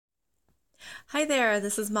Hi there,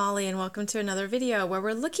 this is Molly and welcome to another video where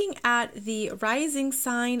we're looking at the rising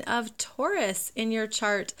sign of Taurus in your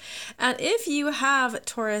chart. And if you have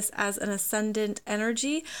Taurus as an ascendant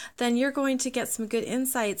energy, then you're going to get some good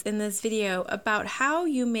insights in this video about how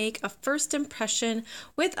you make a first impression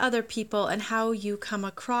with other people and how you come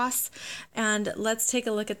across. And let's take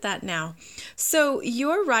a look at that now. So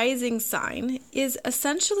your rising sign is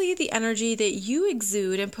essentially the energy that you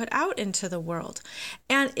exude and put out into the world.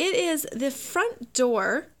 And it is the front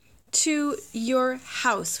door to your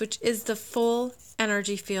house, which is the full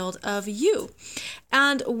energy field of you.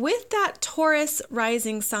 And with that Taurus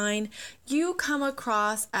rising sign, you come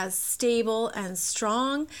across as stable and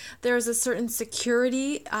strong. There's a certain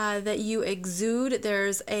security that you exude.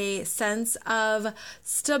 There's a sense of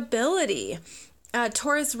stability.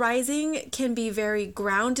 Taurus rising can be very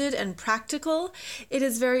grounded and practical. It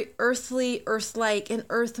is very earthly, earth-like, an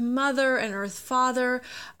earth mother, an earth father,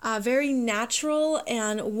 very natural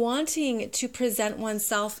and wanting to present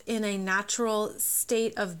oneself in a natural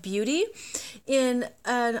state of beauty, in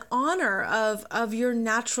an honor of your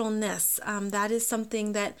naturalness. That is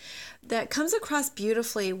something that comes across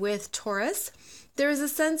beautifully with Taurus. There is a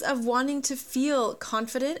sense of wanting to feel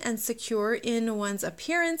confident and secure in one's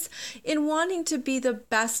appearance, in wanting to be the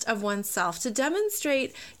best of oneself, to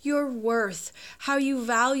demonstrate your worth, how you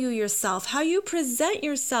value yourself, how you present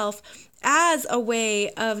yourself as a way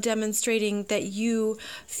of demonstrating that you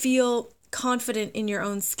feel confident in your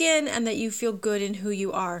own skin and that you feel good in who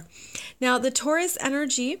you are. Now, the Taurus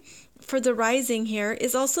energy for the rising here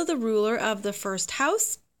is also the ruler of the first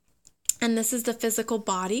house, and this is the physical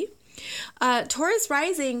body. Taurus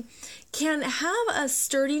rising can have a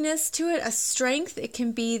sturdiness to it, a strength. It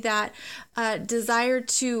can be that desire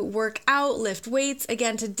to work out, lift weights,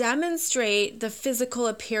 again, to demonstrate the physical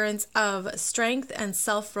appearance of strength and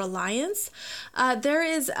self-reliance. There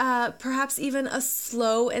is perhaps even a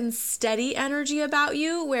slow and steady energy about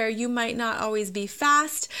you where you might not always be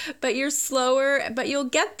fast, but you're slower, but you'll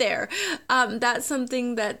get there. That's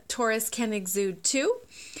something that Taurus can exude too.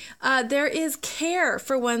 There is care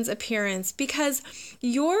for one's appearance because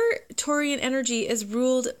your Taurian energy is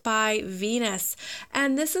ruled by Venus.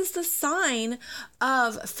 And this is the sign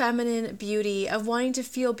of feminine beauty, of wanting to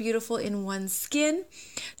feel beautiful in one's skin.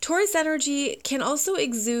 Taurus energy can also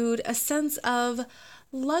exude a sense of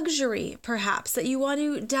luxury, perhaps, that you want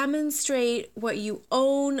to demonstrate what you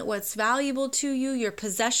own, what's valuable to you, your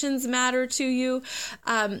possessions matter to you.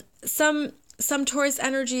 Some Taurus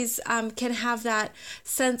energies can have that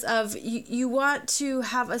sense of you want to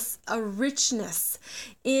have a richness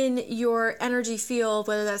in your energy field,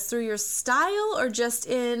 whether that's through your style or just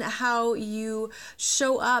in how you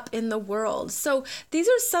show up in the world. So these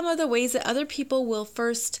are some of the ways that other people will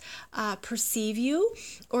first perceive you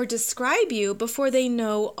or describe you before they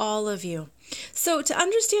know all of you. So to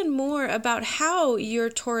understand more about how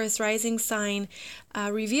your Taurus rising sign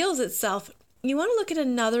reveals itself, you want to look at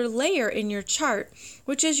another layer in your chart,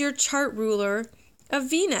 which is your chart ruler of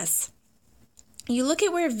Venus. You look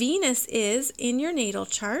at where Venus is in your natal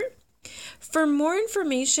chart. For more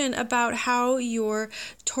information about how your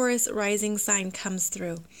Taurus rising sign comes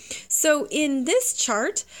through. So in this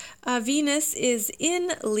chart, Venus is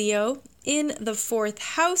in Leo in the 4th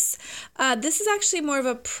house. This is actually more of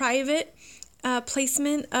a private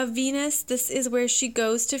placement of Venus. This is where she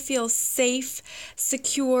goes to feel safe,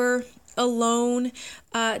 secure, alone,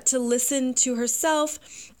 to listen to herself.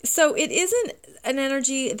 So it isn't an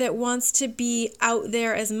energy that wants to be out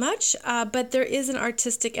there as much, but there is an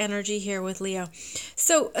artistic energy here with Leo.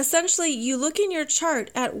 So essentially, you look in your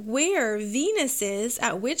chart at where Venus is,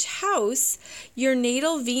 at which house your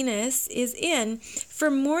natal Venus is in,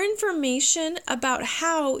 for more information about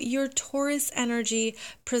how your Taurus energy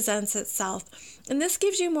presents itself. And this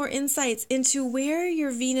gives you more insights into where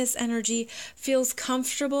your Venus energy feels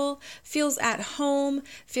comfortable, feels at home,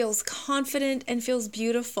 feels confident, and feels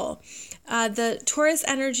beautiful. The Taurus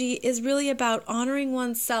energy is really about honoring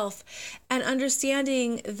oneself and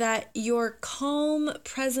understanding that your calm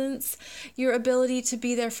presence, your ability to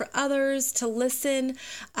be there for others, to listen,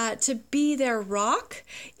 to be their rock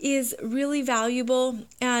is really valuable,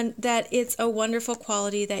 and that it's a wonderful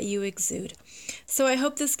quality that you exude. So I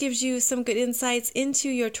hope this gives you some good insights into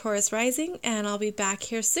your Taurus rising, and I'll be back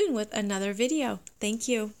here soon with another video. Thank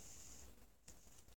you.